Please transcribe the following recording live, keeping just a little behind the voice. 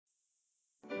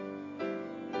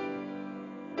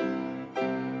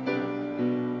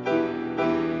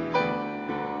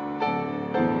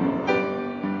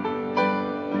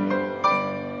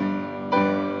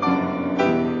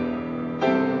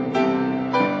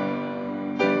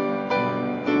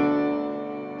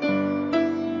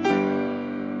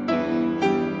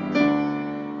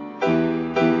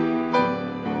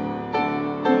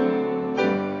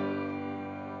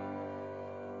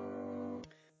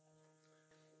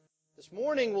This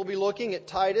morning we'll be looking at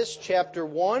Titus chapter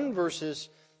 1, verses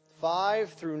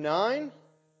 5 through 9.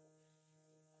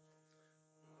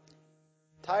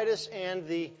 Titus and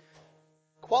the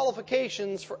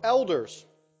qualifications for elders.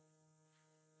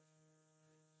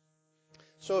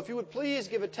 So if you would please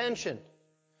give attention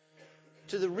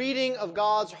to the reading of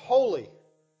God's holy,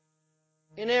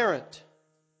 inerrant,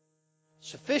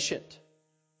 sufficient,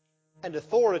 and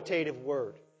authoritative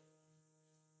word.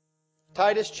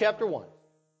 Titus chapter 1.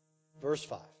 Verse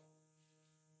 5.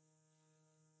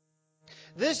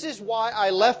 This is why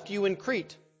I left you in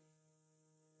Crete,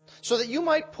 so that you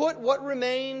might put what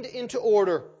remained into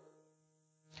order,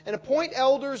 and appoint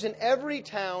elders in every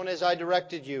town as I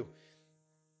directed you.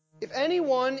 If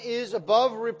anyone is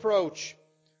above reproach,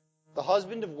 the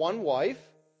husband of one wife,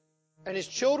 and his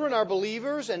children are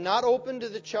believers and not open to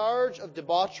the charge of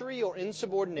debauchery or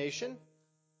insubordination,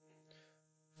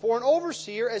 for an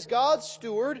overseer, as God's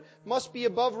steward, must be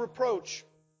above reproach.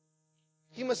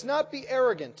 He must not be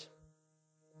arrogant,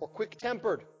 or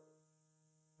quick-tempered,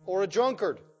 or a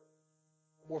drunkard,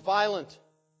 or violent,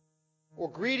 or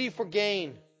greedy for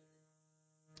gain,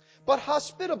 but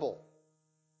hospitable,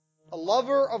 a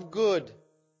lover of good,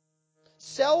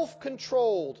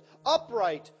 self-controlled,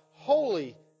 upright,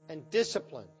 holy, and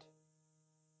disciplined.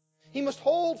 He must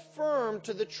hold firm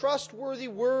to the trustworthy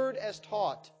word as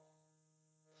taught,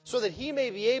 so that he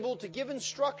may be able to give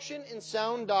instruction in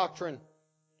sound doctrine,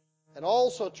 and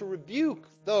also to rebuke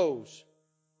those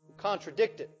who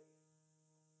contradict it.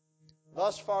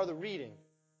 Thus far the reading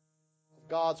of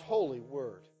God's holy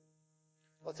word.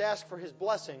 Let's ask for His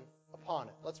blessing upon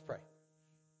it. Let's pray.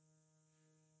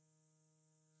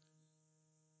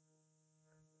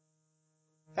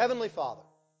 Heavenly Father,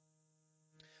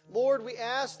 Lord, we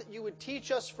ask that you would teach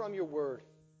us from your word,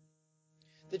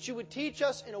 that you would teach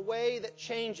us in a way that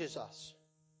changes us,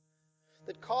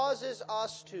 that causes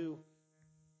us to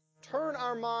turn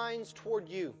our minds toward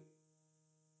you,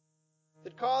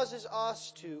 that causes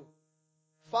us to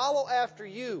follow after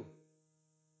you,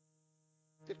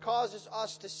 that causes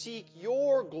us to seek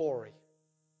your glory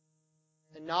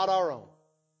and not our own.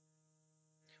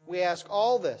 We ask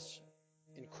all this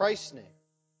in Christ's name.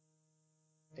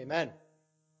 Amen.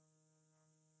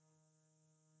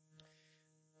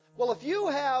 Well, if you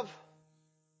have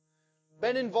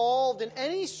been involved in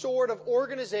any sort of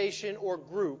organization or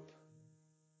group,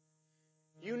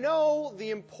 you know the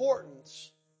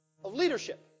importance of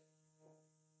leadership.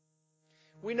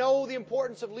 We know the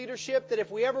importance of leadership, that if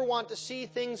we ever want to see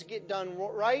things get done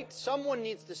right, someone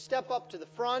needs to step up to the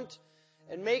front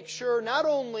and make sure not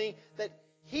only that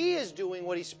he is doing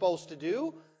what he's supposed to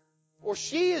do, or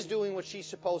she is doing what she's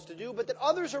supposed to do, but that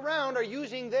others around are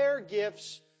using their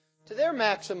gifts to their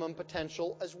maximum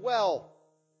potential as well.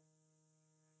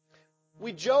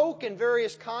 We joke in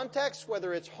various contexts,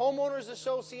 whether it's homeowners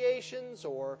associations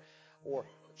or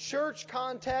church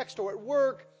context or at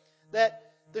work,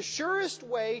 that the surest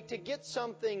way to get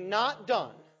something not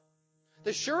done,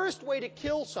 the surest way to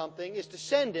kill something is to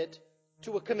send it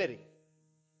to a committee.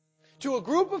 To a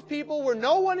group of people where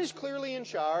no one is clearly in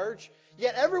charge,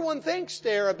 yet everyone thinks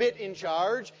they're a bit in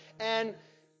charge, and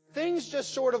things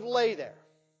just sort of lay there.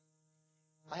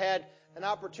 I had an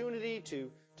opportunity to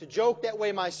joke that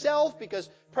way myself because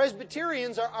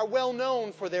Presbyterians are well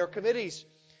known for their committees.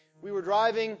 We were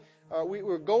going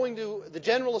to the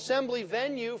General Assembly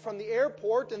venue from the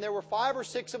airport, and there were 5 or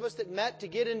 6 of us that met to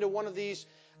get into one of these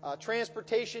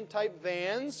transportation type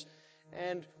vans.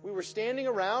 And we were standing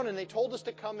around, and they told us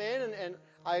to come in, and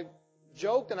I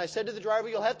joked, and I said to the driver,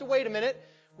 "You'll have to wait a minute.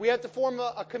 We have to form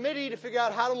a committee to figure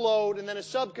out how to load, and then a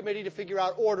subcommittee to figure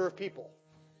out order of people."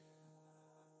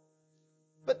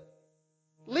 But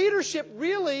leadership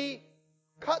really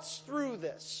cuts through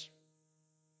this.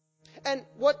 And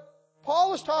what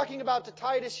Paul is talking about to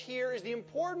Titus here is the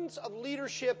importance of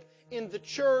leadership in the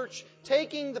church,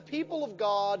 taking the people of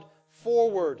God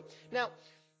forward. Now,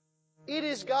 it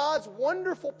is God's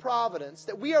wonderful providence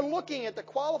that we are looking at the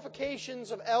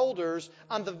qualifications of elders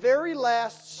on the very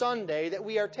last Sunday that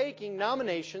we are taking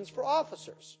nominations for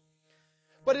officers.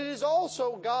 But it is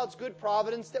also God's good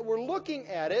providence that we're looking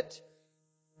at it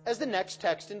as the next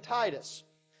text in Titus.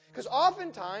 Because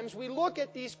oftentimes we look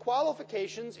at these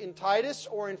qualifications in Titus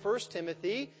or in 1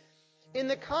 Timothy in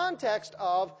the context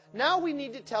of, now we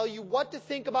need to tell you what to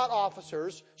think about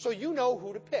officers so you know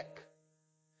who to pick.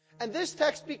 And this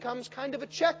text becomes kind of a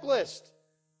checklist.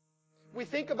 We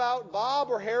think about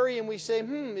Bob or Harry and we say,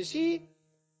 is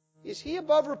he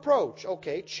above reproach?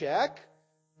 Okay, check.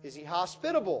 Is he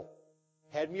hospitable?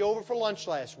 Had me over for lunch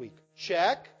last week.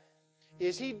 Check.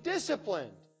 Is he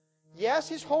disciplined? Yes,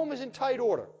 his home is in tight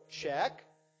order. Check.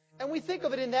 And we think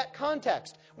of it in that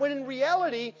context, when in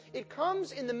reality, it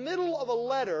comes in the middle of a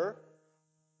letter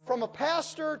from a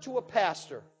pastor to a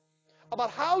pastor about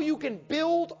how you can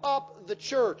build up the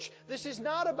church. This is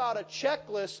not about a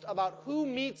checklist about who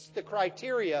meets the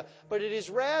criteria, but it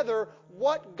is rather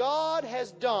what God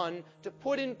has done to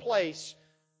put in place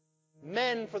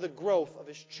men for the growth of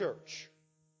His church.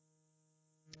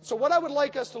 So what I would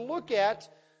like us to look at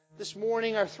this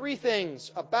morning are three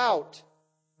things about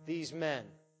these men.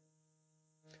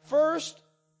 First,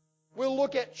 we'll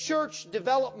look at church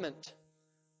development,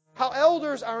 how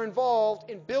elders are involved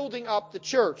in building up the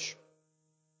church.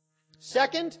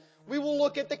 Second, we will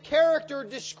look at the character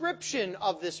description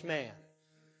of this man.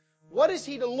 What is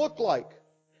he to look like?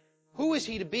 Who is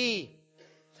he to be?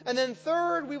 And then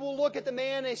third, we will look at the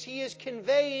man as he is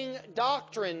conveying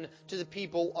doctrine to the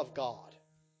people of God.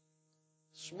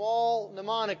 Small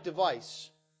mnemonic device,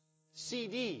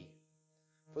 CD,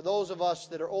 for those of us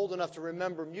that are old enough to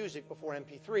remember music before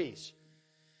MP3s.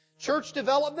 Church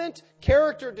development,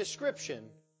 character description,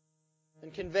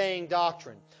 and conveying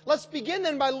doctrine. Let's begin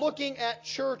then by looking at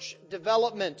church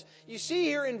development. You see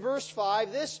here in verse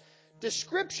 5, this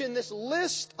description, this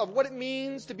list of what it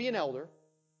means to be an elder,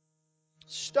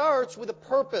 starts with a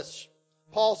purpose.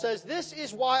 Paul says, "This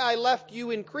is why I left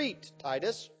you in Crete,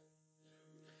 Titus,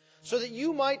 so that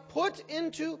you might put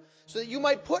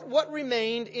what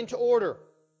remained into order,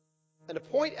 and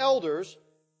appoint elders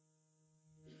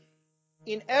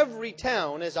in every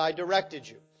town as I directed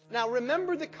you." Now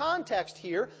remember the context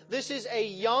here. This is a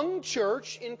young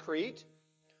church in Crete.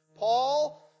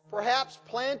 Paul perhaps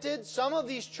planted some of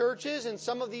these churches in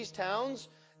some of these towns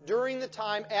during the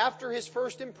time after his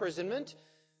first imprisonment.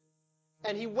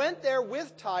 And he went there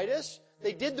with Titus.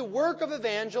 They did the work of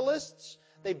evangelists.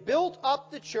 They built up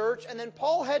the church, and then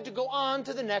Paul had to go on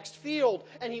to the next field.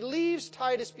 And he leaves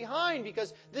Titus behind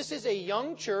because this is a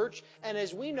young church, and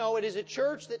as we know, it is a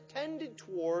church that tended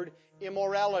toward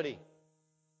immorality.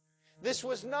 This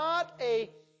was not a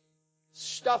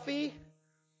stuffy,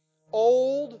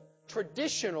 old,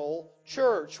 traditional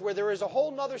church where there is a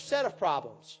whole other set of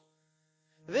problems.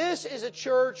 This is a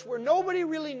church where nobody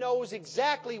really knows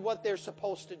exactly what they're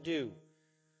supposed to do.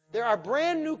 There are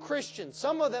brand new Christians.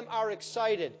 Some of them are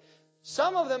excited.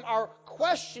 Some of them are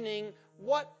questioning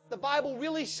what the Bible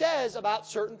really says about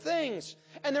certain things.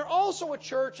 And they're also a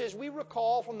church, as we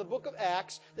recall from the book of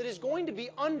Acts, that is going to be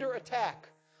under attack.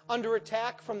 Under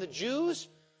attack from the Jews,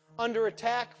 under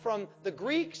attack from the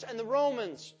Greeks and the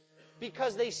Romans,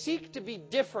 because they seek to be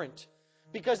different,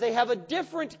 because they have a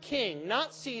different king,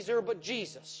 not Caesar, but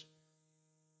Jesus.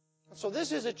 So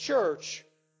this is a church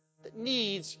that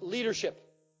needs leadership.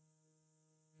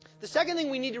 The second thing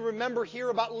we need to remember here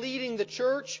about leading the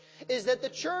church is that the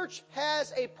church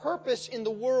has a purpose in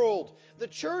the world. The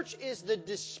church is the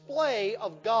display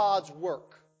of God's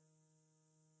work.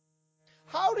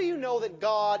 How do you know that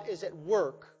God is at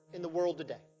work in the world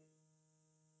today?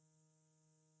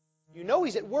 You know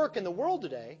He's at work in the world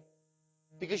today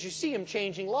because you see Him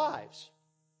changing lives,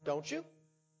 don't you?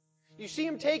 You see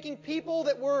Him taking people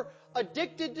that were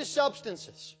addicted to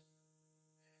substances,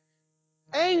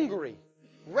 angry,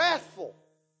 wrathful,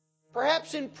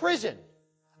 perhaps in prison,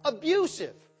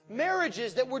 abusive,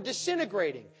 marriages that were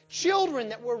disintegrating, children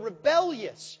that were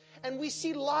rebellious, and we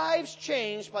see lives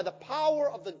changed by the power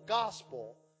of the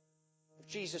gospel of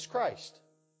Jesus Christ.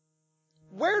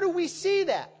 Where do we see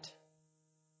that?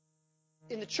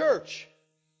 In the church.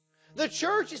 The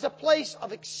church is a place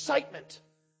of excitement.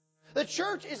 The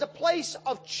church is a place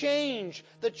of change.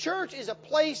 The church is a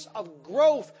place of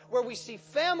growth where we see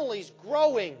families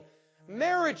growing,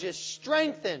 marriages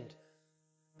strengthened,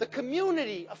 the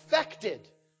community affected.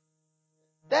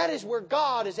 That is where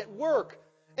God is at work.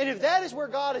 And if that is where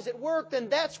God is at work, then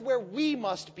that's where we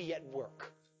must be at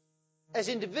work, as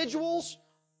individuals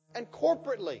and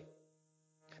corporately.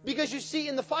 Because you see,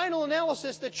 in the final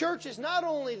analysis, the church is not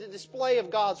only the display of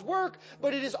God's work,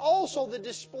 but it is also the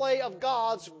display of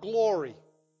God's glory.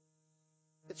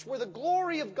 It's where the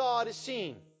glory of God is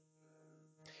seen.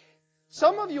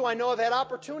 Some of you, I know, have had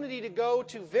opportunity to go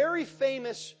to very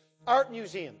famous art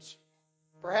museums.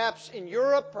 Perhaps in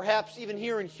Europe, perhaps even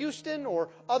here in Houston or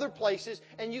other places,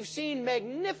 and you've seen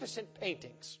magnificent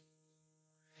paintings.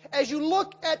 As you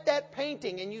look at that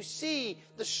painting and you see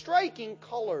the striking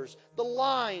colors, the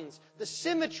lines, the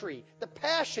symmetry, the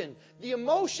passion, the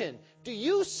emotion, do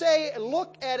you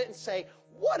look at it and say,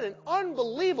 what an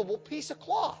unbelievable piece of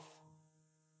cloth?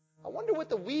 I wonder what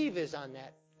the weave is on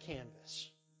that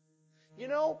canvas. You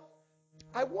know,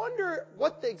 I wonder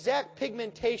what the exact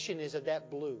pigmentation is of that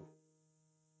blue.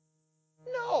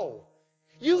 No.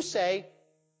 You say,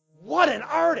 what an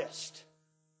artist.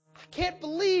 I can't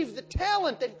believe the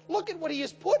talent that, look at what he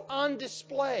has put on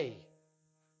display.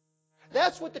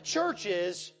 That's what the church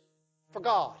is for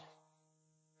God.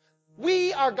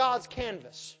 We are God's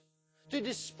canvas to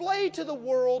display to the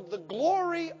world the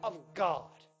glory of God.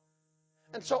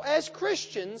 And so as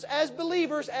Christians, as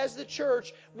believers, as the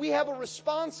church, we have a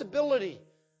responsibility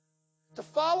to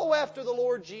follow after the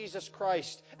Lord Jesus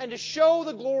Christ and to show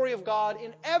the glory of God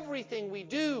in everything we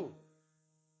do.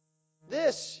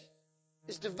 This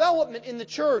is development in the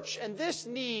church, and this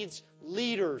needs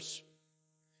leaders.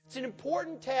 It's an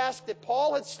important task that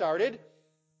Paul had started,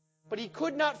 but he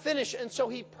could not finish, and so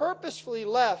he purposefully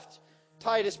left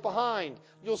Titus behind.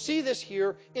 You'll see this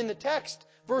here in the text.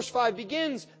 Verse 5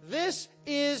 begins, "This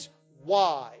is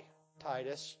why,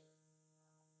 Titus.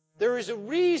 There is a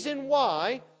reason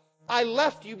why I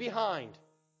left you behind."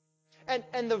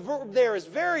 And the verb there is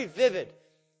very vivid.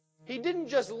 He didn't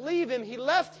just leave him, he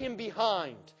left him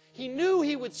behind. He knew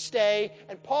he would stay,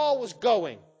 and Paul was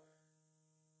going.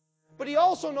 But he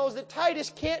also knows that Titus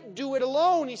can't do it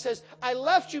alone. He says, "I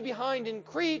left you behind in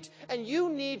Crete, and you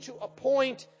need to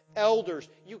appoint elders.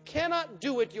 You cannot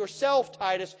do it yourself,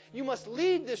 Titus. You must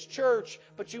lead this church,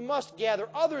 but you must gather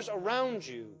others around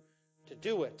you to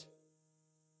do it."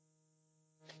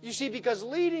 You see, because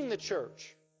leading the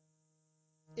church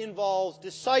involves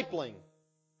discipling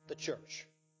the church.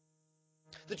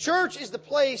 The church is the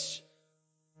place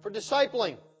for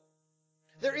discipling.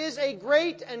 There is a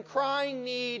great and crying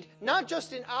need, not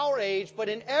just in our age, but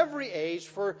in every age,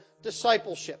 for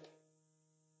discipleship.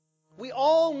 We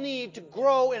all need to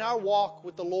grow in our walk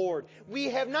with the Lord. We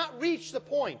have not reached the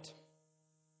point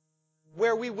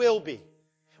where we will be.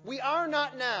 We are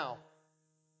not now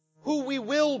who we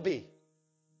will be.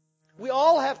 We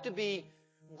all have to be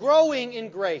growing in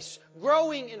grace,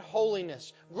 growing in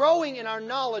holiness, growing in our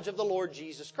knowledge of the Lord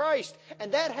Jesus Christ.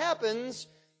 And that happens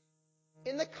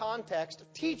in the context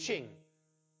of teaching,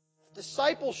 of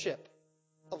discipleship,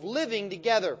 of living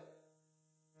together.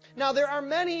 Now, there are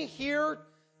many here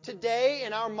today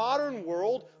in our modern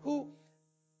world who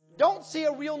don't see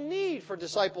a real need for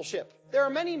discipleship. There are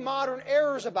many modern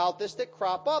errors about this that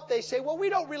crop up. They say, well, we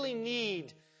don't really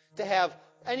need to have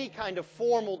any kind of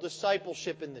formal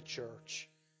discipleship in the church.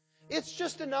 It's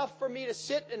just enough for me to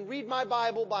sit and read my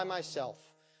Bible by myself.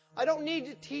 I don't need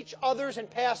to teach others and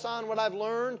pass on what I've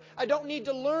learned. I don't need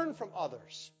to learn from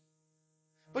others.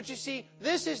 But you see,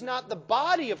 this is not the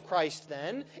body of Christ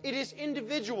then. It is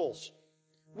individuals.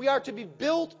 We are to be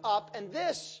built up, and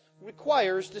this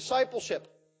requires discipleship.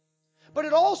 But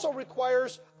it also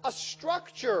requires a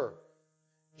structure.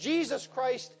 Jesus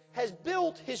Christ has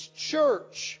built His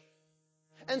church.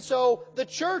 And so the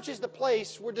church is the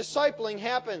place where discipling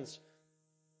happens.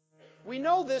 We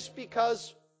know this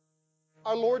because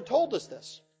our Lord told us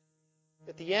this.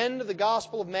 At the end of the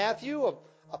Gospel of Matthew,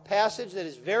 a passage that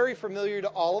is very familiar to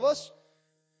all of us,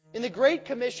 in the Great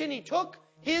Commission, He took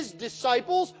His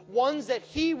disciples, ones that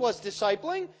He was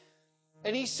discipling,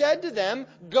 and He said to them,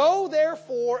 "Go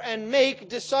therefore and make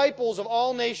disciples of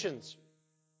all nations,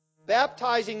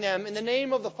 baptizing them in the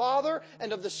name of the Father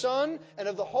and of the Son and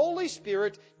of the Holy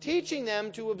Spirit, teaching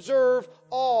them to observe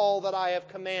all that I have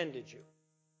commanded you."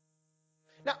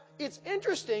 Now, it's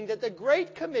interesting that the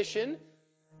Great Commission,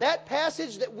 that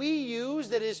passage that we use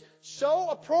that is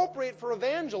so appropriate for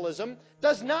evangelism,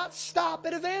 does not stop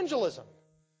at evangelism.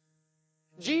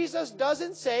 Jesus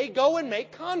doesn't say, "Go and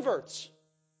make converts."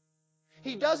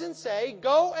 He doesn't say,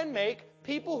 "Go and make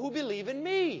people who believe in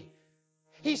me."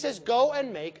 He says, "Go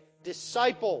and make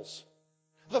disciples."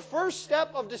 The first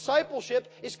step of discipleship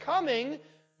is coming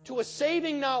to a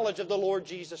saving knowledge of the Lord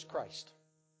Jesus Christ.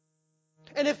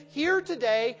 And if here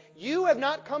today you have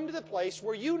not come to the place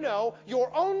where you know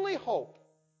your only hope,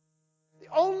 the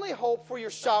only hope for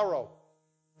your sorrow,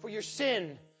 for your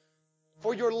sin,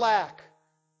 for your lack,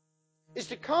 is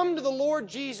to come to the Lord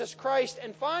Jesus Christ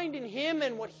and find in Him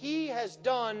and what He has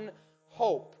done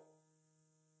hope,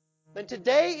 then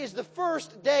today is the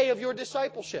first day of your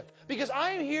discipleship. Because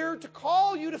I am here to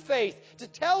call you to faith, to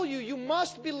tell you you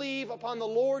must believe upon the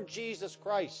Lord Jesus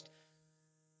Christ.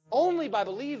 Only by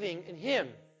believing in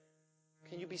Him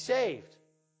can you be saved.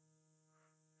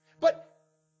 But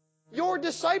your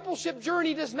discipleship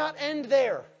journey does not end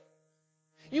there.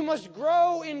 You must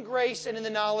grow in grace and in the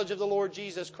knowledge of the Lord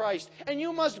Jesus Christ. And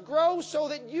you must grow so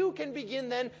that you can begin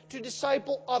then to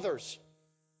disciple others,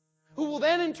 who will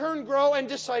then in turn grow and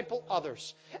disciple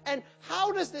others. And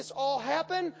how does this all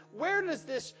happen? Where does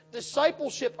this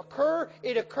discipleship occur?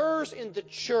 It occurs in the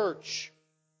church.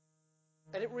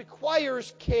 And it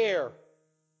requires care.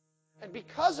 And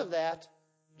because of that,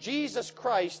 Jesus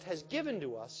Christ has given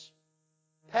to us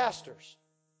pastors,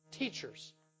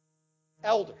 teachers,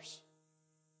 elders.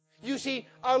 You see,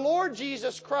 our Lord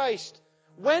Jesus Christ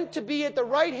went to be at the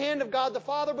right hand of God the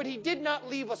Father, but He did not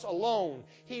leave us alone.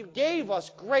 He gave us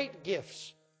great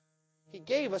gifts. He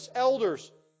gave us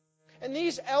elders. And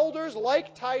these elders,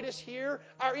 like Titus here,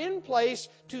 are in place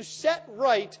to set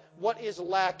right what is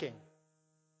lacking.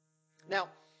 Now,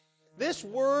 this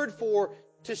word for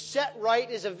to set right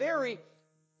is a very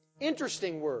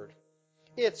interesting word.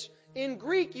 It's in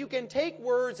Greek, you can take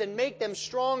words and make them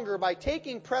stronger by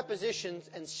taking prepositions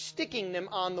and sticking them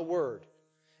on the word.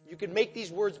 You can make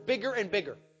these words bigger and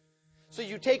bigger. So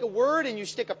you take a word and you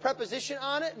stick a preposition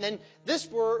on it, and then this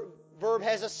verb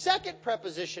has a second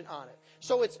preposition on it.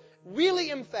 So it's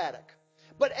really emphatic.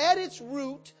 But at its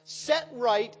root, set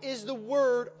right is the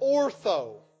word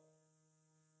ortho.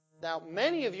 Now,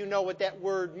 many of you know what that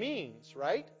word means,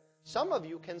 right? Some of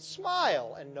you can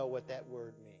smile and know what that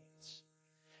word means,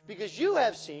 because you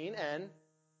have seen an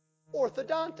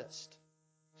orthodontist.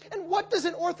 And what does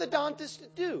an orthodontist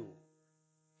do?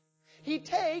 He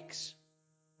takes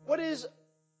what is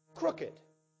crooked,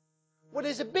 what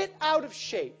is a bit out of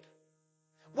shape,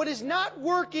 what is not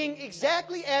working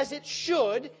exactly as it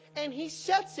should, and he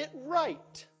sets it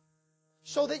right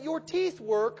so that your teeth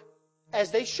work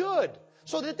as they should,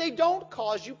 so that they don't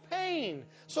cause you pain,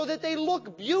 so that they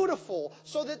look beautiful,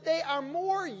 so that they are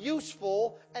more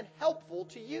useful and helpful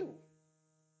to you.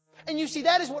 And you see,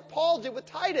 that is what Paul did with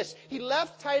Titus. He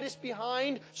left Titus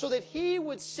behind so that he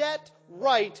would set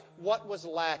right what was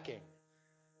lacking.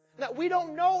 Now, we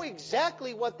don't know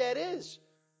exactly what that is.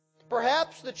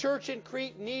 Perhaps the church in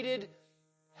Crete needed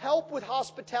help with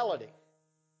hospitality.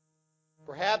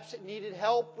 Perhaps it needed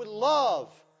help with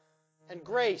love and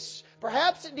grace.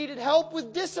 Perhaps it needed help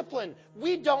with discipline.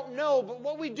 We don't know, but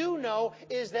what we do know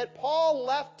is that Paul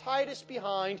left Titus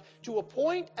behind to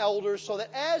appoint elders so that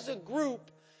as a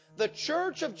group, the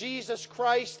church of Jesus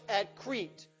Christ at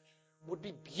Crete would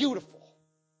be beautiful,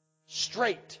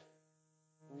 straight,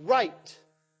 right,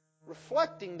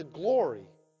 reflecting the glory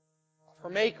of her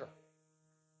Maker.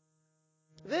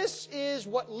 This is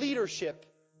what leadership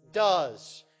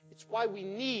does. It's why we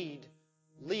need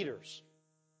leaders.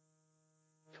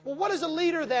 Well, what does a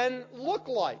leader then look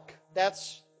like?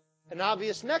 That's an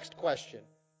obvious next question.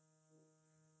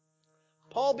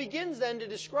 Paul begins then to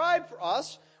describe for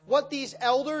us what these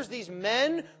elders, these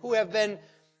men who have been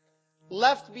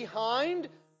left behind,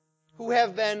 who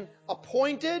have been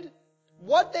appointed,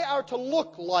 what they are to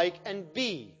look like and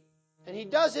be. And he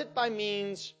does it by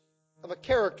means of a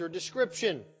character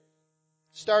description.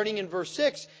 Starting in verse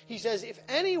 6, he says, "If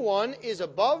anyone is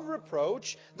above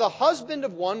reproach, the husband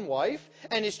of one wife,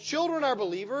 and his children are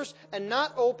believers, and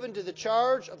not open to the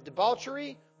charge of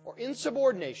debauchery or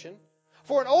insubordination,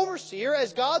 for an overseer,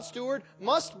 as God's steward,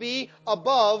 must be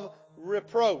above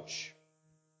reproach."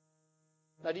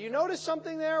 Now, do you notice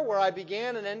something there where I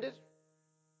began and ended?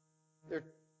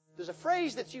 There's a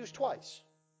phrase that's used twice.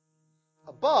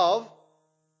 Above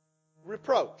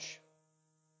reproach.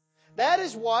 That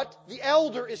is what the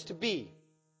elder is to be.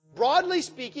 Broadly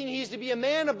speaking, he is to be a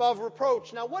man above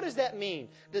reproach. Now, what does that mean?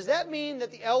 Does that mean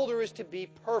that the elder is to be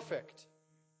perfect?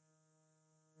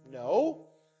 No.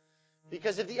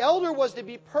 Because if the elder was to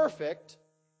be perfect,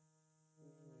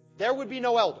 there would be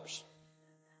no elders.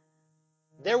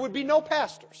 There would be no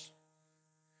pastors.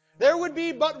 There would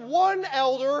be but one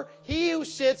elder, he who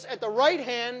sits at the right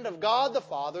hand of God the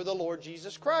Father, the Lord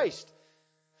Jesus Christ.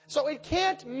 So it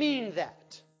can't mean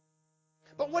that.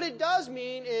 But what it does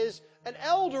mean is an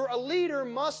elder, a leader,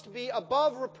 must be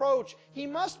above reproach. He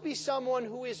must be someone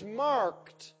who is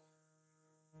marked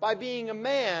by being a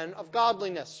man of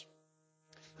godliness.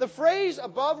 The phrase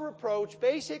above reproach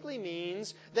basically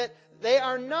means that they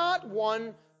are not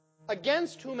one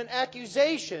against whom an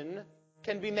accusation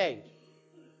can be made.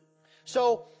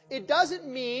 So it doesn't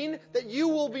mean that you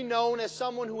will be known as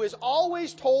someone who has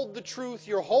always told the truth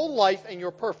your whole life and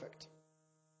you're perfect.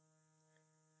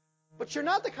 But you're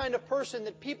not the kind of person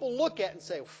that people look at and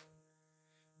say,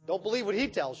 "Don't believe what he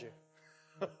tells you."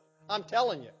 I'm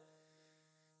telling you,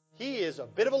 he is a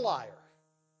bit of a liar.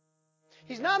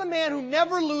 He's not a man who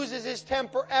never loses his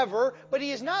temper ever, but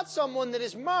he is not someone that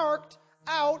is marked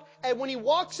out and when he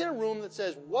walks in a room that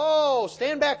says, "Whoa,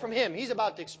 stand back from him. He's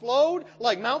about to explode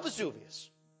like Mount Vesuvius."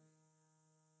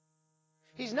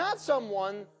 He's not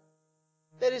someone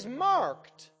that is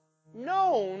marked,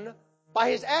 known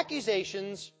by his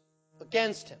accusations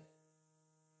against him.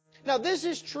 Now, this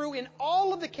is true in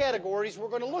all of the categories we're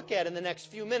going to look at in the next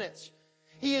few minutes.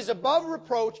 He is above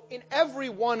reproach in every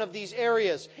one of these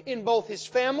areas, in both his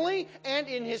family and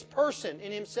in his person,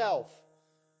 in himself.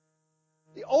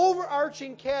 The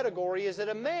overarching category is that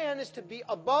a man is to be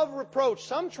above reproach.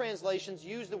 Some translations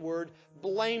use the word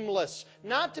blameless,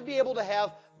 not to be able to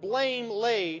have blame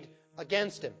laid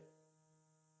against him.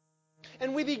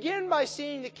 And we begin by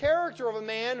seeing the character of a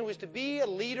man who is to be a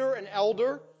leader, an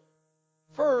elder,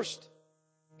 first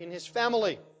in his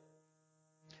family.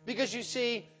 Because you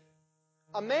see,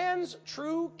 a man's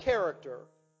true character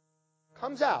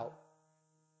comes out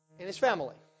in his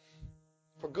family,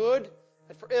 for good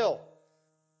and for ill.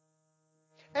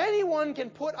 Anyone can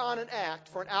put on an act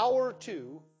for an hour or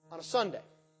two on a Sunday.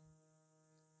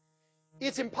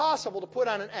 It's impossible to put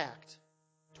on an act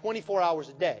 24 hours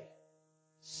a day,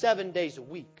 7 days a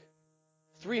week,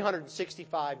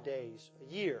 365 days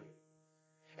a year.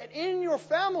 And in your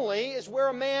family is where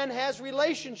a man has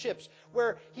relationships,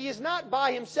 where he is not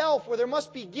by himself, where there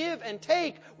must be give and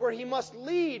take, where he must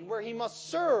lead, where he must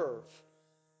serve.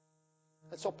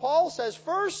 And so Paul says,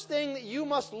 first thing that you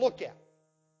must look at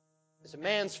is a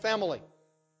man's family.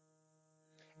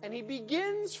 And he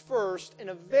begins first in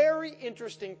a very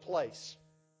interesting place.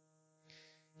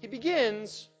 He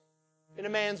begins in a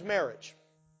man's marriage.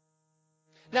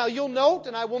 Now you'll note,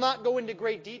 and I will not go into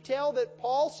great detail, that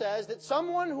Paul says that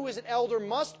someone who is an elder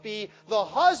must be the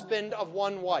husband of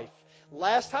one wife.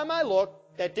 Last time I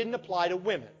looked, that didn't apply to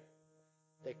women.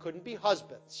 They couldn't be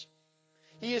husbands.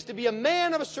 He is to be a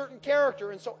man of a certain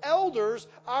character, and so elders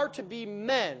are to be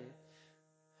men.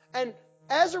 And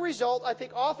as a result, I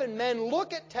think often men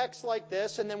look at texts like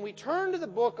this, and then we turn to the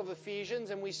book of Ephesians,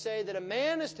 and we say that a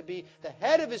man is to be the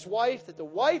head of his wife, that the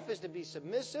wife is to be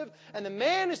submissive, and the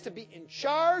man is to be in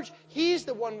charge. He's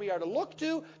the one we are to look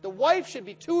to. The wife should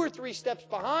be 2 or 3 steps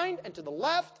behind and to the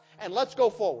left, and let's go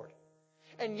forward.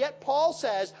 And yet Paul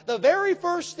says the very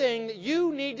first thing that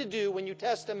you need to do when you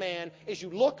test a man is you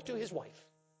look to his wife.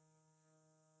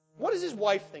 What does his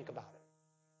wife think about it?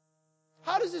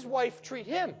 How does his wife treat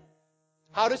him?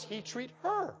 How does he treat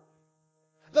her?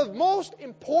 The most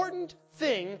important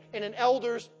thing in an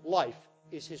elder's life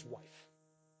is his wife.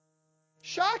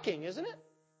 Shocking, isn't it?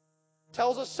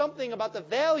 Tells us something about the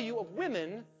value of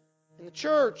women in the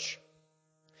church.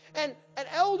 And an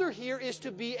elder here is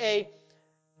to be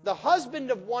the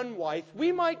husband of one wife.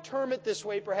 We might term it this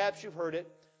way, perhaps you've heard it,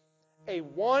 a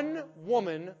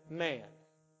one-woman man.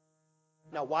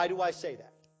 Now, why do I say that?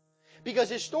 Because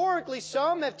historically,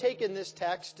 some have taken this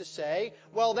text to say,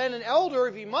 well, then an elder,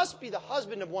 if he must be the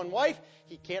husband of one wife,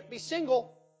 he can't be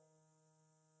single.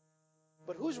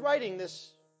 But who's writing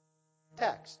this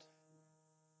text?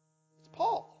 It's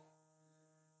Paul.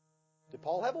 Did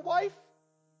Paul have a wife?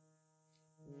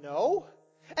 No.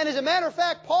 And as a matter of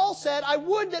fact, Paul said, I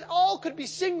would that all could be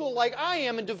single like I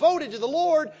am and devoted to the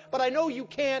Lord, but I know you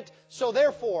can't, so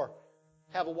therefore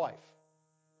have a wife.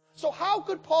 So how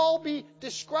could Paul be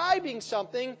describing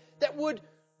something that would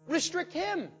restrict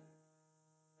him?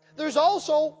 There's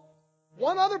also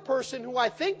one other person who I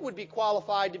think would be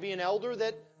qualified to be an elder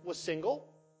that was single.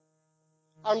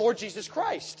 Our Lord Jesus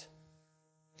Christ.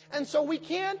 And so we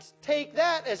can't take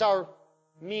that as our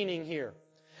meaning here.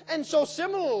 And so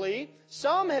similarly,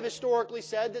 some have historically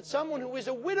said that someone who is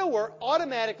a widower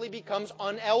automatically becomes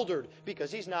uneldered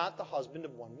because he's not the husband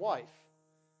of one wife.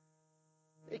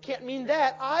 It can't mean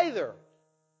that either.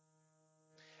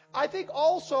 I think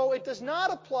also it does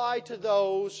not apply to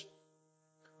those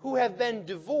who have been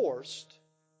divorced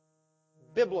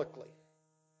biblically.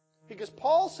 Because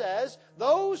Paul says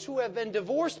those who have been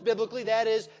divorced biblically, that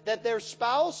is, that their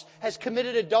spouse has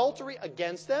committed adultery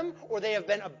against them or they have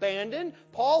been abandoned,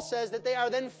 Paul says that they are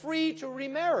then free to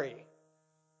remarry.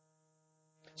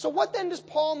 So what then does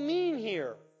Paul mean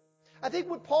here? I think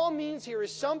what Paul means here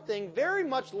is something very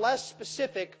much less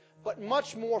specific, but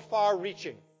much more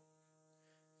far-reaching.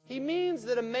 He means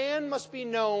that a man must be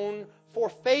known for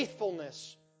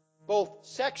faithfulness, both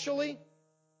sexually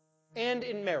and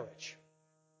in marriage.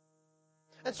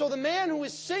 And so the man who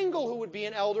is single who would be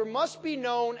an elder must be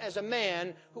known as a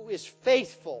man who is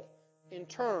faithful in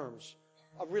terms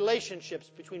of relationships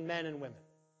between men and women.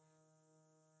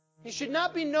 He should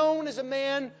not be known as a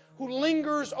man who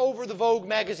lingers over the Vogue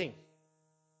magazine.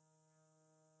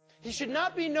 He should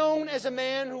not be known as a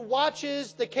man who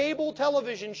watches the cable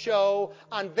television show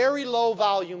on very low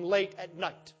volume late at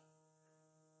night.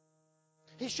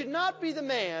 He should not be the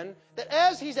man that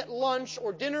as he's at lunch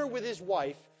or dinner with his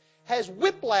wife has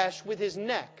whiplash with his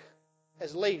neck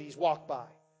as ladies walk by.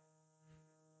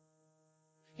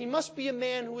 He must be a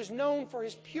man who is known for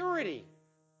his purity,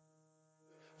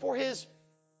 for his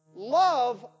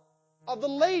love of the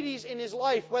ladies in his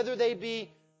life, whether they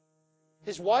be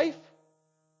his wife,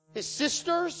 his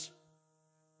sisters,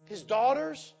 his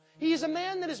daughters. He is a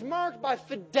man that is marked by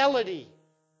fidelity,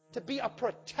 to be a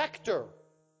protector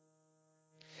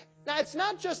Now, it's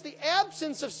not just the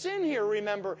absence of sin here,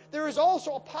 remember. There is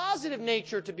also a positive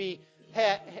nature to be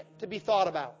thought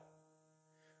about.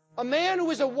 A man who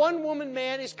is a one-woman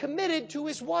man is committed to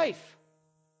his wife.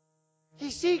 He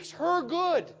seeks her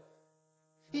good.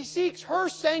 He seeks her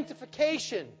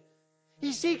sanctification.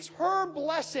 He seeks her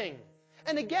blessing.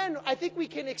 And again, I think we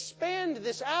can expand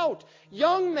this out.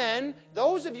 Young men,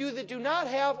 those of you that do not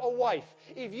have a wife,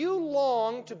 if you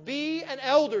long to be an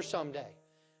elder someday,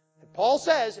 and Paul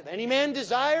says, if any man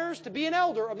desires to be an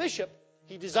elder, a bishop,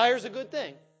 he desires a good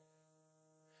thing,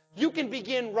 you can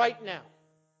begin right now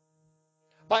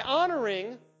by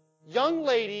honoring young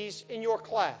ladies in your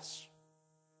class,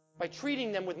 by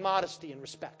treating them with modesty and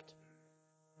respect,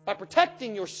 by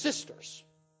protecting your sisters.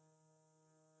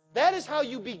 That is how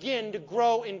you begin to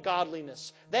grow in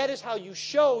godliness. That is how you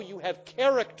show you have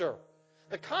character,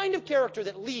 the kind of character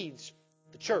that leads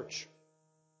the church.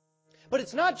 But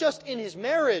it's not just in his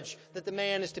marriage that the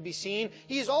man is to be seen.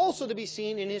 He is also to be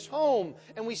seen in his home.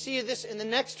 And we see this in the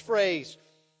next phrase.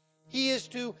 He is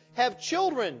to have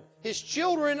children. His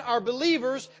children are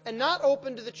believers and not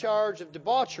open to the charge of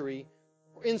debauchery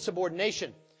or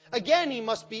insubordination. Again, he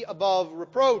must be above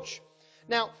reproach.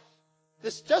 Now,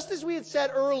 this, just as we had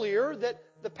said earlier that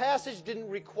the passage didn't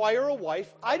require a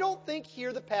wife, I don't think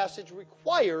here the passage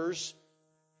requires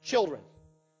children.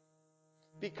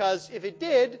 Because if it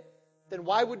did, then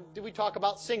why did we talk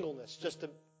about singleness just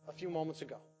a few moments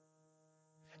ago?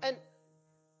 And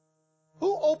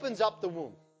who opens up the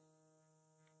womb?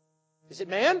 Is it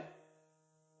man?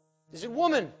 Is it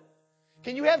woman?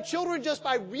 Can you have children just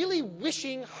by really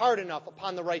wishing hard enough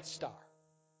upon the right star?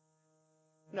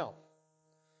 No.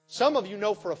 Some of you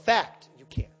know for a fact you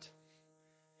can't.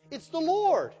 It's the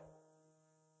Lord.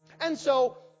 And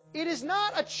so, it is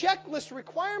not a checklist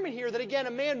requirement here that, again,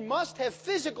 a man must have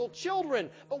physical children.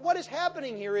 But what is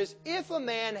happening here is, if a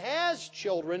man has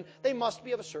children, they must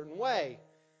be of a certain way.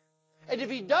 And if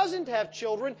he doesn't have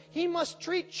children, he must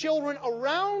treat children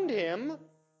around him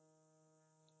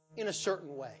in a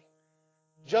certain way.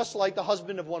 Just like the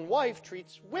husband of one wife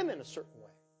treats women a certain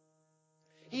way.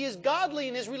 He is godly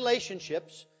in his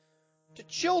relationships to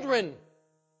children.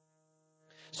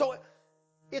 So,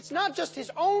 it's not just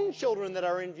his own children that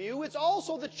are in view, it's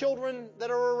also the children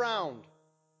that are around.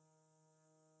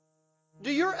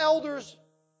 Do your elders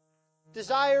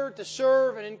desire to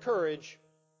serve and encourage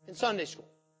in Sunday school,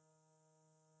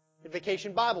 in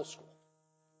vacation Bible school,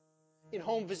 in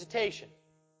home visitation?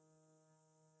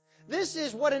 This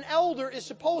is what an elder is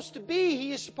supposed to be.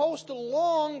 He is supposed to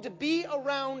long to be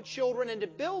around children and to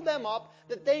build them up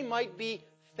that they might be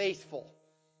faithful.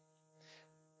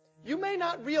 You may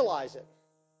not realize it,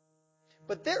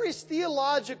 but there is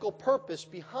theological purpose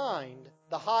behind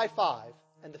the high five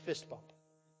and the fist bump.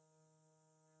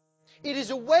 It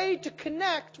is a way to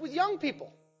connect with young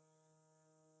people,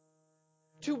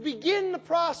 to begin the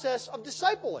process of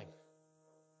discipling,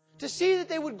 to see that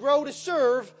they would grow to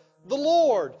serve the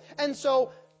Lord. And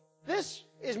so, this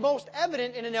is most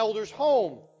evident in an elder's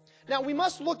home. Now, we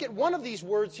must look at one of these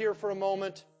words here for a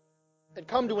moment and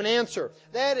come to an answer.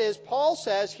 That is, Paul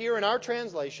says here in our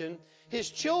translation, his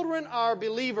children are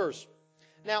believers.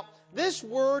 Now, this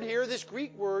word here, this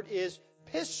Greek word, is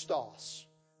pistos,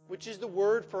 which is the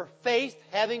word for faith,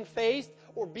 having faith,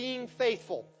 or being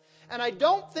faithful. And I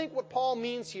don't think what Paul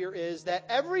means here is that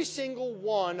every single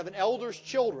one of an elder's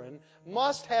children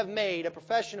must have made a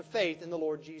profession of faith in the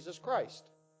Lord Jesus Christ.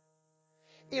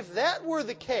 If that were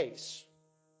the case,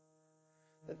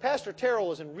 then Pastor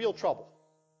Terrell is in real trouble.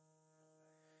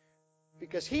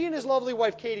 Because he and his lovely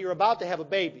wife Katie are about to have a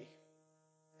baby.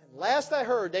 And last I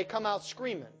heard, they come out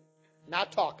screaming,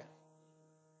 not talking.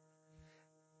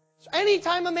 So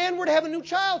anytime a man were to have a new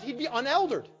child, he'd be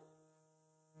uneldered.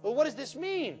 Well, what does this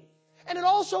mean? And it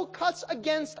also cuts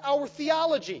against our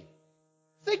theology.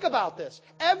 Think about this.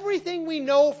 Everything we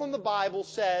know from the Bible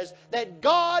says that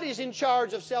God is in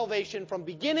charge of salvation from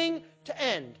beginning to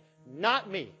end, not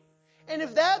me. And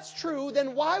if that's true,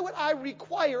 then why would I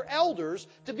require elders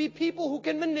to be people who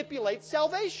can manipulate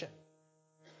salvation?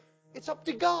 It's up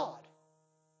to God.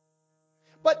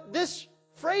 But this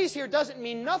phrase here doesn't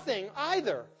mean nothing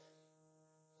either.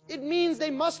 It means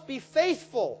they must be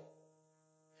faithful.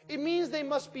 It means they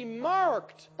must be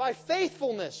marked by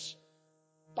faithfulness,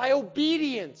 by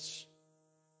obedience,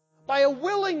 by a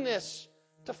willingness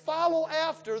to follow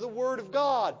after the Word of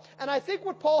God. And I think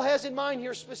what Paul has in mind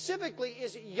here specifically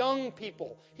is young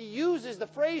people. He uses the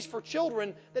phrase for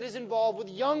children that is involved with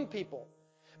young people.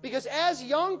 Because as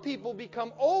young people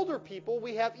become older people,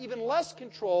 we have even less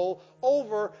control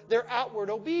over their outward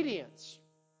obedience.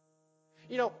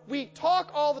 We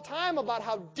talk all the time about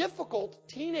how difficult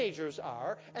teenagers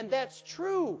are, and that's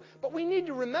true. But we need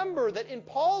to remember that in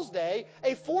Paul's day,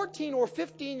 a 14 or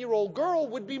 15-year-old girl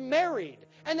would be married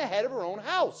and the head of her own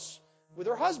house with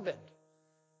her husband.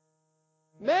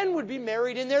 Men would be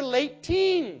married in their late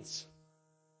teens.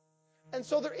 And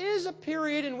so there is a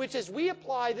period in which, as we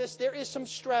apply this, there is some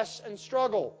stress and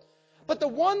struggle. But the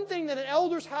one thing that an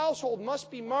elder's household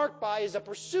must be marked by is a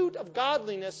pursuit of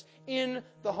godliness in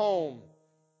the home.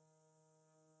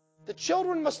 The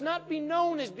children must not be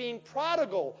known as being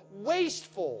prodigal,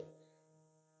 wasteful.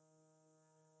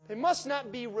 They must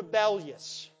not be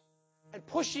rebellious and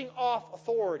pushing off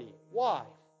authority. Why?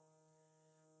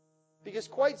 Because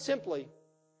quite simply,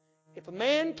 if a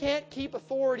man can't keep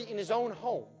authority in his own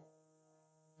home,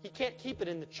 he can't keep it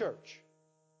in the church.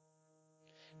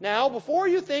 Now, before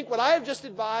you think what I have just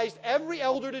advised every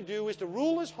elder to do is to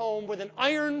rule his home with an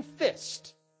iron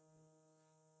fist,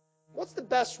 what's the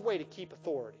best way to keep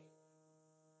authority?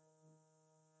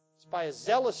 It's by a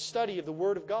zealous study of the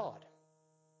Word of God.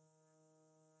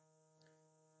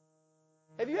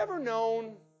 Have you ever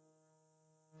known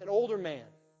an older man,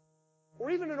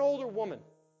 or even an older woman,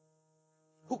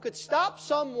 who could stop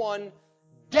someone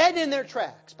dead in their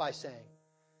tracks by saying,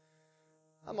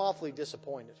 "I'm awfully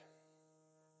disappointed"?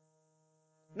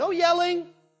 No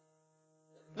yelling,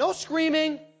 no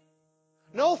screaming,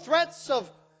 no threats of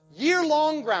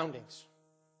year-long groundings.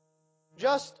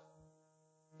 Just,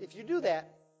 if you do that,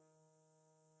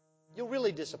 you'll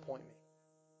really disappoint me.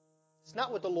 It's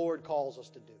not what the Lord calls us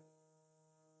to do.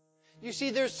 You see,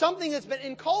 there's something that's been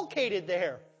inculcated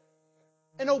there.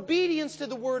 An obedience to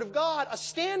the Word of God, a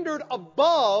standard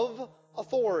above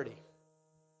authority.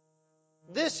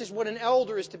 This is what an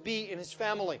elder is to be in his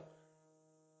family.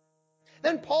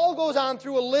 Then Paul goes on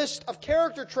through a list of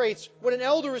character traits, what an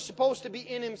elder is supposed to be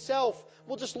in himself.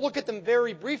 We'll just look at them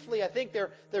very briefly. I think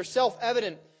they're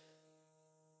self-evident.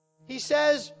 He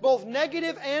says both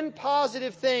negative and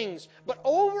positive things. But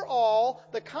overall,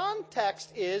 the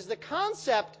concept is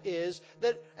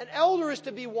that an elder is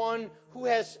to be one who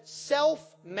has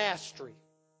self-mastery.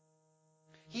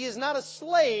 He is not a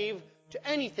slave to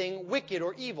anything wicked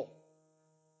or evil.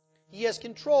 He has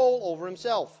control over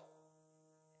himself.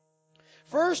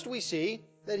 First, we see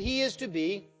that he is to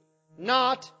be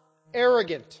not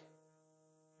arrogant.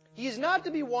 He is not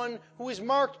to be one who is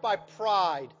marked by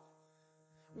pride.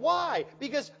 Why?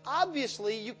 Because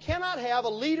obviously you cannot have a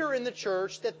leader in the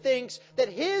church that thinks that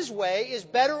his way is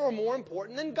better or more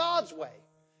important than God's way.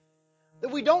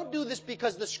 That we don't do this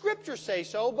because the Scriptures say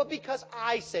so, but because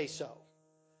I say so.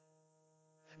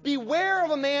 Beware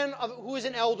of a man who is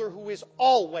an elder who is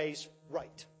always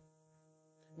right.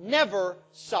 Never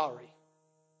sorry.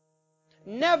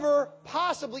 Never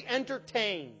possibly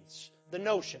entertains the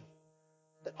notion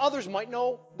that others might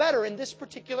know better in this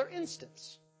particular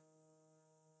instance.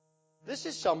 This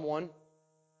is someone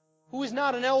who is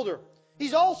not an elder.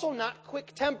 He's also not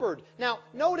quick-tempered. Now,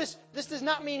 notice, this does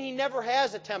not mean he never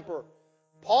has a temper.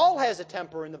 Paul has a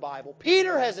temper in the Bible.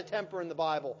 Peter has a temper in the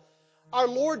Bible. Our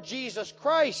Lord Jesus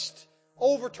Christ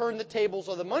overturned the tables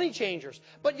of the money changers.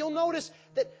 But you'll notice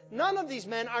that none of these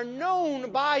men are known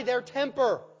by their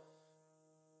temper.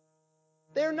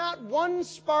 They're not one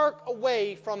spark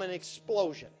away from an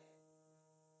explosion.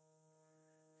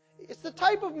 It's the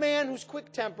type of man who's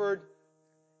quick-tempered.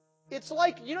 It's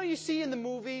like, you see in the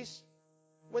movies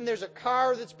when there's a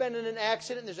car that's been in an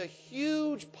accident and there's a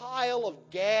huge pile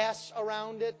of gas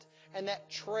around it and that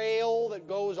trail that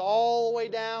goes all the way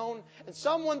down, and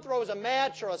someone throws a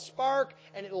match or a spark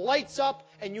and it lights up,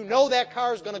 and you know that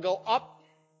car is going to go up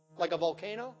like a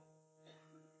volcano.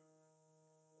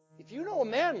 If you know a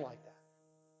man like that,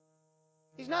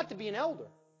 he's not to be an elder.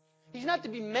 He's not to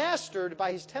be mastered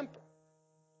by his temper.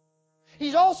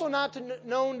 He's also not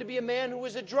known to be a man who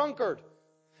is a drunkard.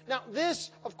 Now, this,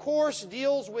 of course,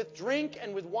 deals with drink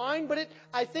and with wine, but it,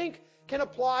 I think, can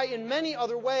apply in many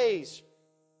other ways.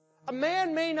 A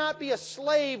man may not be a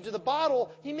slave to the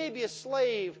bottle. He may be a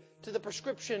slave to the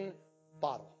prescription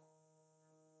bottle,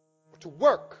 or to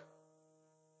work,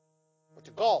 or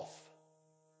to golf,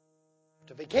 or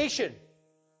to vacation.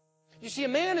 You see, a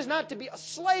man is not to be a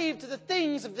slave to the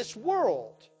things of this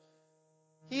world.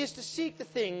 He is to seek the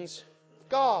things of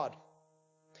God.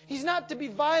 He's not to be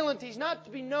violent. He's not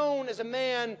to be known as a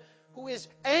man who is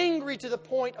angry to the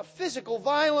point of physical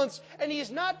violence. And he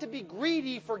is not to be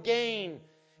greedy for gain.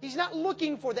 He's not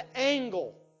looking for the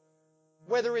angle,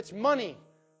 whether it's money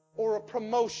or a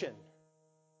promotion.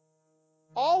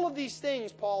 All of these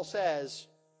things, Paul says,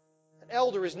 an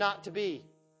elder is not to be.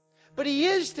 But he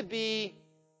is to be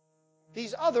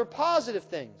these other positive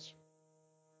things.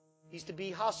 He's to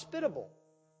be hospitable.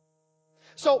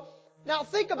 So, now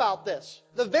think about this.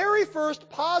 The very first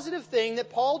positive thing that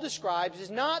Paul describes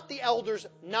is not the elder's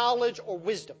knowledge or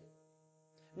wisdom,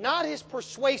 not his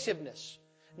persuasiveness,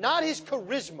 not his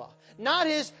charisma, not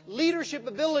his leadership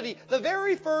ability. The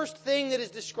very first thing that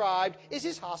is described is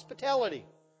his hospitality.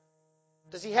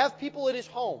 Does he have people at his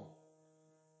home?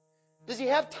 Does he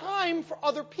have time for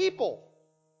other people?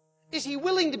 Is he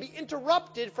willing to be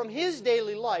interrupted from his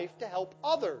daily life to help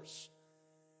others?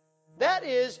 That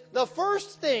is the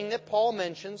first thing that Paul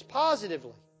mentions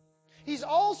positively. He's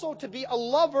also to be a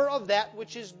lover of that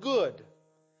which is good.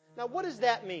 Now, what does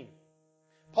that mean?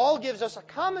 Paul gives us a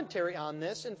commentary on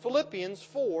this in Philippians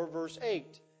 4, verse 8.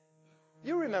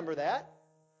 You remember that.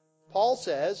 Paul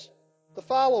says the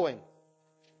following: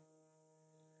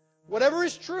 whatever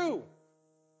is true,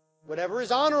 whatever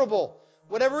is honorable,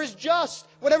 whatever is just,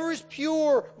 whatever is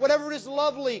pure, whatever is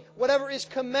lovely, whatever is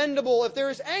commendable, if there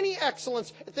is any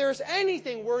excellence, if there is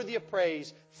anything worthy of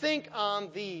praise, think on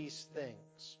these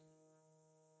things.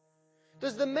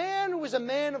 Does the man who is a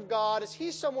man of God, is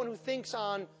he someone who thinks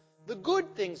on the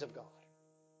good things of God?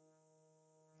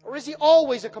 Or is he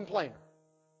always a complainer?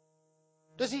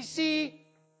 Does he see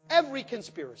every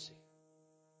conspiracy?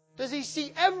 Does he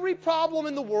see every problem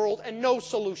in the world and no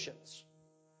solutions?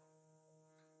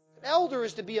 An elder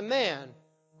is to be a man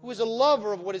who is a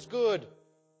lover of what is good.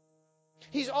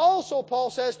 He's also,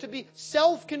 Paul says, to be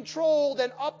self-controlled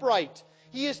and upright.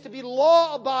 He is to be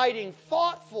law-abiding,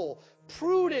 thoughtful,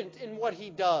 prudent in what he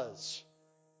does.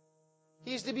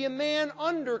 He is to be a man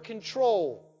under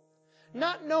control,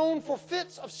 not known for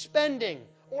fits of spending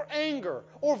or anger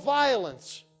or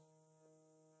violence.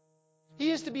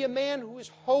 He is to be a man who is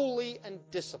holy and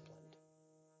disciplined,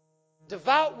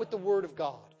 devout with the Word of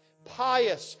God,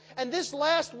 pious. And this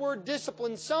last word,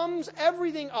 discipline, sums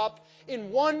everything up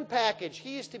in one package.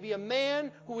 He is to be a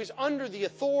man who is under the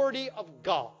authority of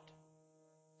God,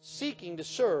 seeking to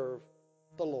serve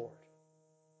the Lord.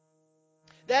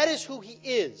 That is who he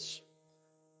is.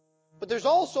 But there's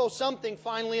also something,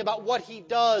 finally, about what he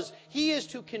does. He is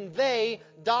to convey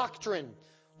doctrine.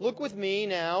 Look with me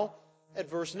now at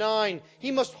verse 9.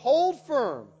 He must hold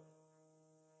firm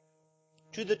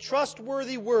to the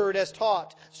trustworthy word as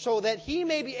taught, so that he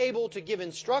may be able to give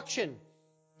instruction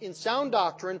in sound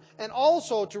doctrine and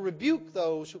also to rebuke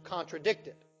those who contradict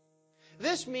it.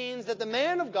 This means that the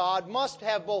man of God must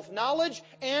have both knowledge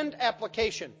and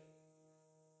application.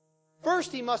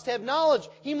 First, he must have knowledge.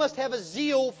 He must have a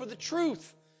zeal for the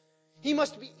truth. He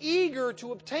must be eager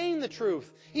to obtain the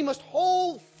truth. He must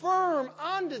hold firm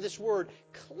onto this word,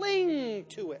 cling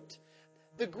to it.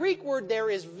 The Greek word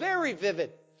there is very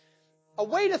vivid. A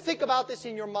way to think about this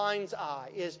in your mind's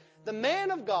eye is the man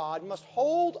of God must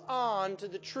hold on to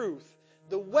the truth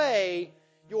the way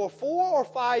your 4 or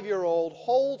 5-year-old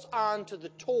holds on to the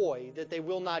toy that they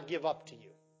will not give up to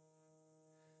you.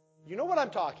 You know what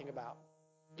I'm talking about.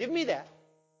 Give me that.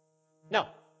 No.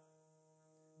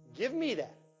 Give me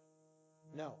that.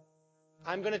 No.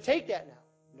 I'm going to take that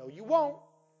now. No, you won't.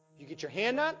 You get your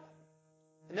hand on it,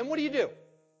 and then what do?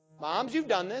 Moms, you've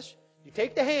done this. You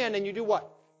take the hand and you do what?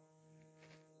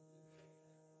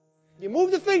 You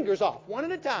move the fingers off one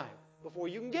at a time before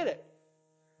you can get it.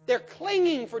 They're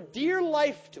clinging for dear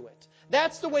life to it.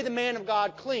 That's the way the man of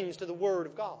God clings to the Word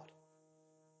of God.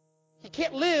 He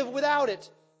can't live without it.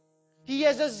 He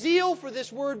has a zeal for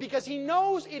this Word because he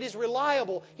knows it is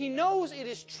reliable. He knows it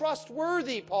is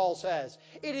trustworthy, Paul says.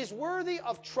 It is worthy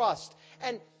of trust.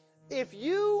 And if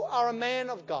you are a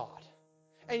man of God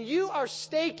and you are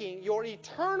staking your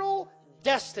eternal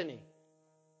destiny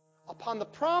upon the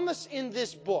promise in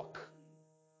this book,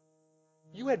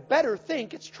 you had better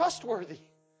think it's trustworthy.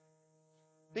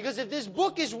 Because if this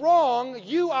book is wrong,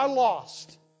 you are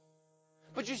lost.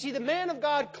 But you see, the man of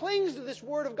God clings to this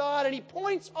Word of God and he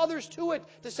points others to it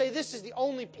to say this is the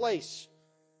only place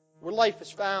where life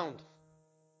is found.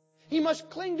 He must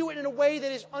cling to it in a way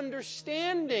that is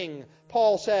understanding,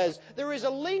 Paul says. There is a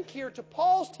link here to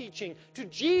Paul's teaching, to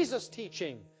Jesus'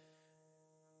 teaching.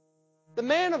 The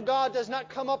man of God does not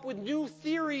come up with new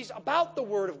theories about the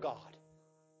Word of God.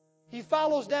 He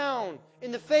follows down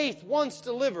in the faith once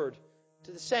delivered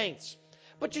to the saints.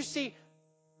 But you see,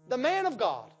 the man of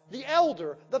God, the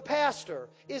elder, the pastor,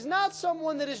 is not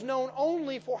someone that is known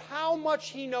only for how much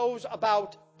he knows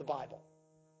about the Bible.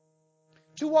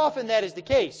 Too often that is the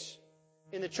case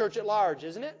in the church at large,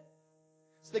 isn't it?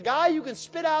 It's the guy who can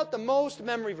spit out the most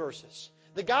memory verses.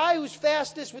 The guy who's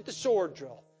fastest with the sword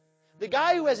drill. The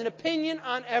guy who has an opinion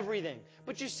on everything.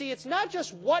 But you see, it's not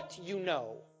just what you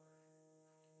know.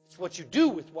 It's what you do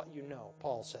with what you know,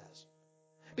 Paul says.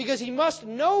 Because he must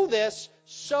know this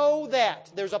so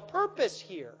that there's a purpose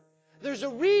here. There's a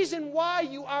reason why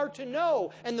you are to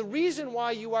know. And the reason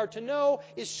why you are to know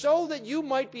is so that you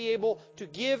might be able to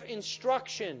give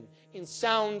instruction in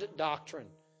sound doctrine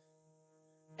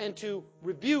and to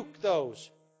rebuke those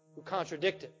who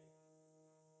contradict it.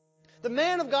 The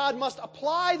man of God must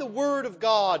apply the Word of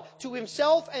God to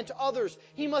himself and to others.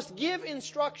 He must give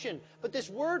instruction. But this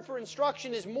word for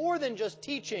instruction is more than just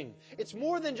teaching. It's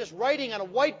more than just writing on a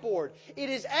whiteboard. It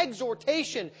is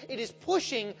exhortation. It is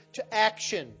pushing to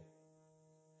action.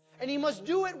 And he must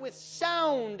do it with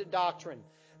sound doctrine.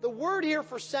 The word here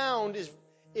for sound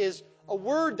is a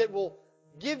word that will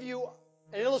give you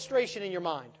an illustration in your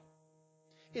mind.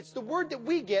 It's the word that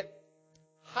we get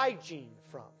hygiene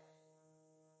from.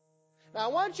 Now, I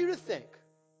want you to think,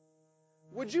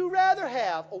 would you rather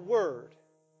have a word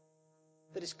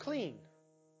that is clean,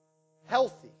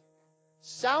 healthy,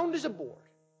 sound as a board,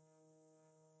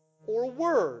 or a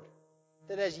word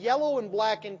that has yellow and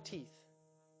blackened teeth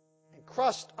and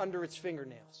crust under its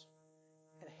fingernails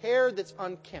and hair that's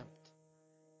unkempt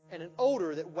and an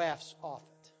odor that wafts off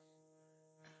it?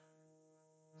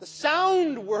 The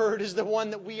sound word is the one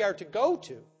that we are to go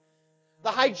to. The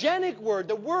hygienic word,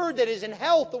 the word that is in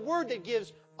health, the word that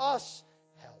gives us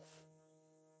health.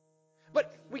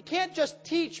 But we can't just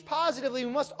teach positively,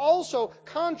 we must also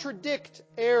contradict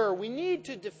error. We need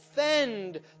to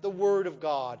defend the Word of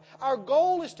God. Our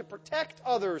goal is to protect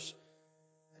others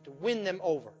and to win them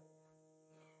over.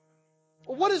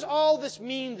 Well, what does all this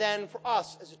mean then for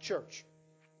us as a church?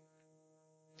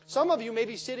 Some of you may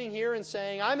be sitting here and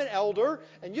saying, I'm an elder,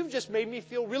 and you've just made me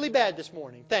feel really bad this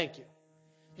morning. Thank you.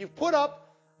 You've put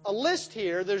up a list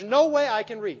here there's no way I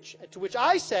can reach. To which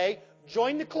I say,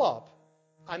 join the club.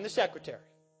 I'm the secretary.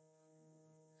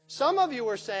 Some of you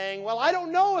are saying, well, I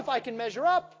don't know if I can measure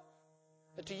up.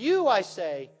 But to you I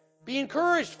say, be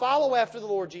encouraged, follow after the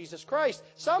Lord Jesus Christ.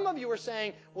 Some of you are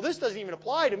saying, well, this doesn't even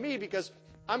apply to me because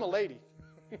I'm a lady.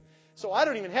 So I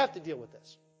don't even have to deal with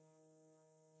this.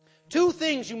 Two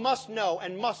things you must know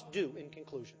and must do in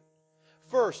conclusion.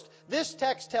 First, this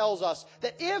text tells us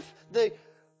that if the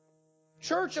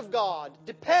Church of God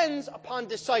depends upon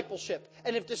discipleship,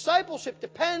 and if discipleship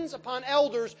depends upon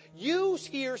elders, you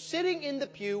here sitting in the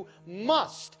pew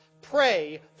must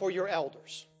pray for your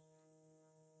elders.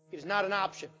 It is not an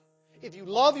option. If you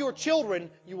love your children,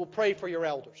 you will pray for your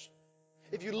elders.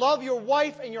 If you love your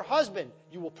wife and your husband,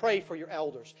 you will pray for your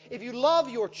elders. If you love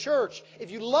your church,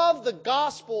 if you love the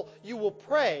gospel, you will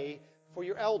pray for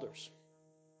your elders.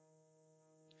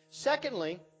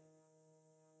 Secondly,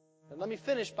 and let me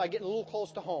finish by getting a little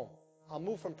close to home. I'll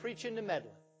move from preaching to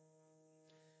meddling.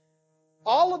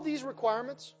 All of these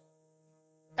requirements,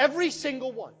 every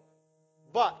single one,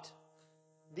 but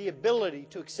the ability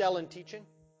to excel in teaching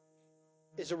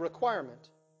is a requirement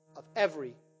of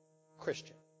every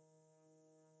Christian.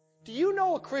 Do you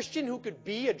know a Christian who could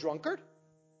be a drunkard?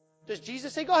 Does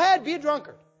Jesus say, go ahead, be a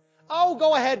drunkard? Oh,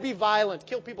 go ahead, be violent,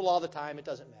 kill people all the time, it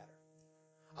doesn't matter.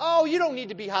 Oh, you don't need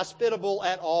to be hospitable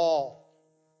at all.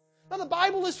 Now, the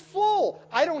Bible is full.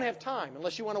 I don't have time,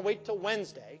 unless you want to wait till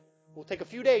Wednesday. We'll take a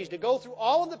few days to go through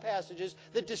all of the passages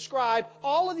that describe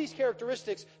all of these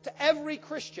characteristics to every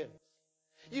Christian.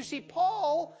 You see,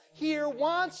 Paul here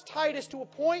wants Titus to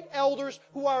appoint elders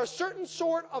who are a certain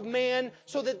sort of man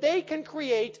so that they can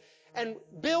create and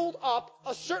build up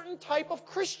a certain type of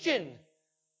Christian.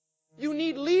 You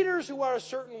need leaders who are a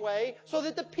certain way so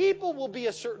that the people will be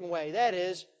a certain way. That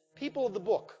is, people of the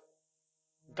book.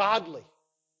 Godly.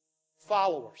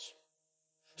 Followers.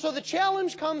 So the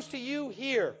challenge comes to you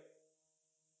here.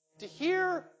 To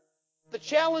hear the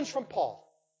challenge from Paul.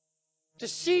 To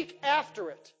seek after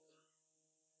it.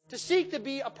 To seek to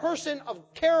be a person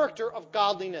of character of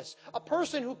godliness. A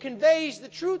person who conveys the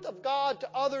truth of God to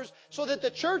others so that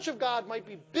the church of God might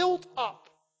be built up.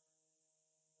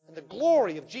 And the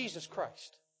glory of Jesus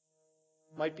Christ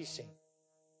might be seen.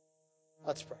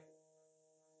 Let's pray.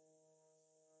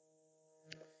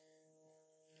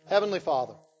 Heavenly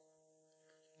Father,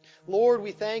 Lord,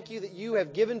 we thank you that you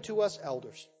have given to us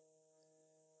elders.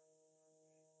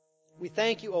 We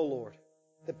thank you, O Lord,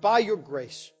 that by your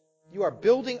grace you are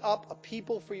building up a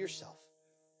people for yourself.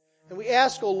 And we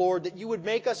ask, O Lord, that you would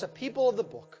make us a people of the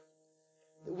book,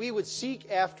 that we would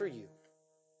seek after you.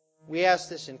 We ask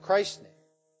this in Christ's name.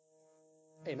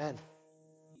 Amen.